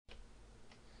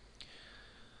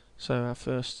So our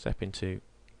first step into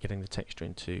getting the texture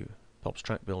into Bob's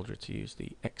Track Builder to use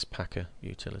the XPacker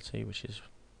utility, which is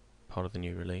part of the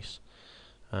new release.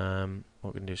 What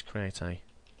we're going to do is create a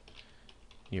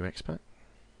new XPack.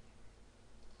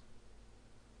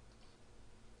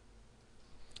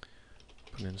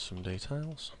 Put in some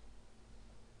details.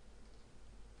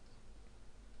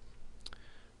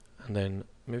 And then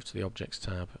move to the Objects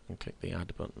tab and click the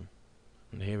Add button.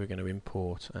 And here we're going to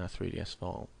import our 3ds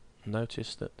file.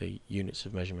 Notice that the units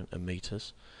of measurement are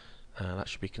meters. That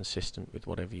should be consistent with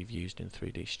whatever you've used in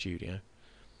 3D Studio,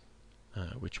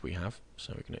 which we have.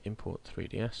 So we're going to import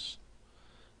 3ds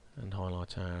and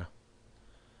highlight our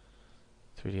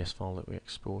 3ds file that we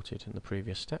exported in the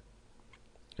previous step.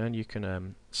 And you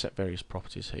can set various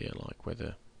properties here, like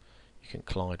whether you can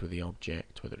collide with the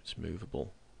object, whether it's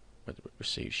movable, whether it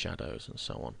receives shadows, and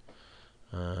so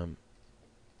on.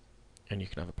 And you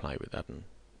can have a play with that and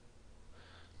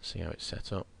see how it's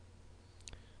set up.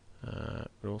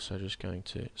 We're also just going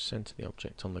to center the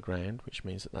object on the ground, which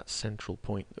means that that central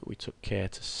point that we took care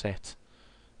to set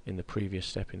in the previous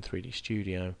step in 3D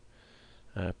Studio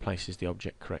places the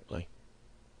object correctly.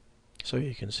 So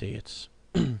you can see it's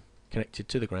connected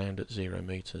to the ground at 0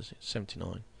 meters. It's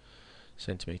 79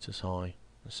 centimeters high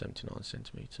and 79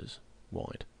 centimeters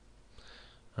wide.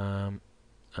 And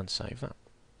save that.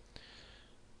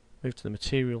 Move to the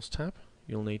Materials tab.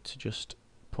 You'll need to just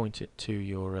point it to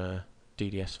your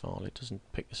DDS file. It doesn't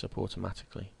pick this up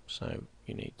automatically, so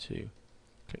you need to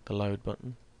click the Load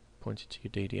button, point it to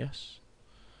your DDS,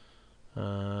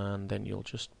 and then you'll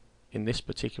just, in this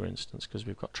particular instance, because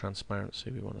we've got transparency,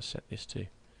 we want to set this to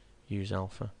use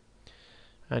alpha,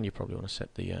 and you probably want to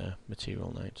set the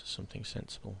material name to something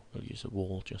sensible. We'll use a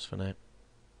wall just for now,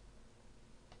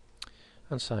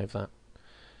 and save that.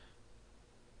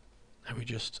 Now we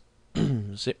just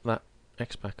zip that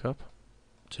XPack up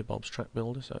to Bob's Track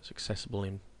Builder so it's accessible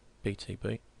in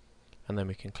BTB, and then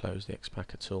we can close the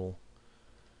XPacker tool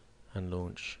and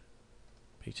launch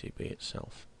BTB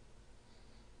itself.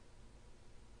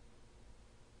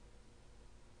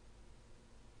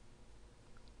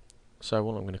 So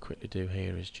what I'm going to quickly do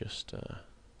here is just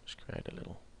create a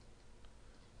little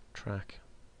track,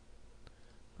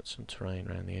 put some terrain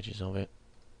around the edges of it.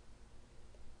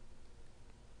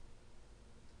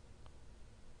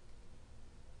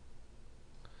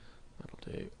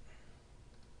 That'll do.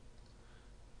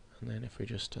 And then if we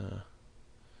just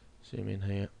zoom in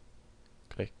here,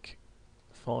 click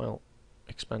File,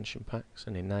 Expansion Packs,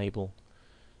 and enable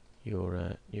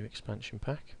your new expansion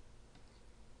pack.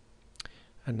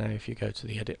 And now if you go to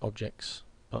the Edit Objects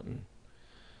button,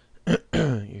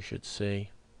 you should see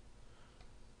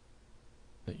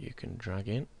that you can drag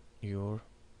in your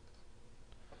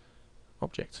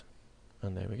object.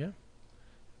 And there we go.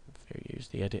 If we use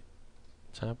the Edit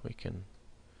tab, we can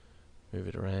move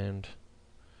it around,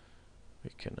 we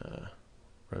can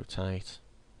rotate,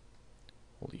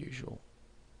 all the usual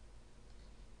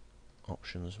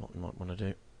options what we might want to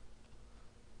do.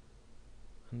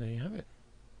 And there you have it.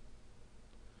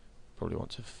 Probably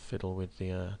want to fiddle with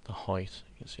the height.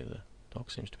 You can see the dog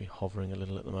seems to be hovering a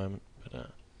little at the moment,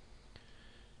 but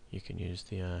you can use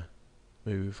the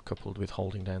move coupled with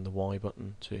holding down the Y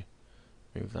button to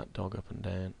move that dog up and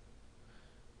down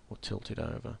or tilt it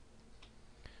over.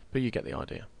 But you get the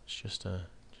idea. It's just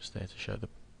there to show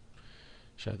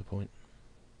the point.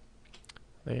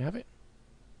 There you have it.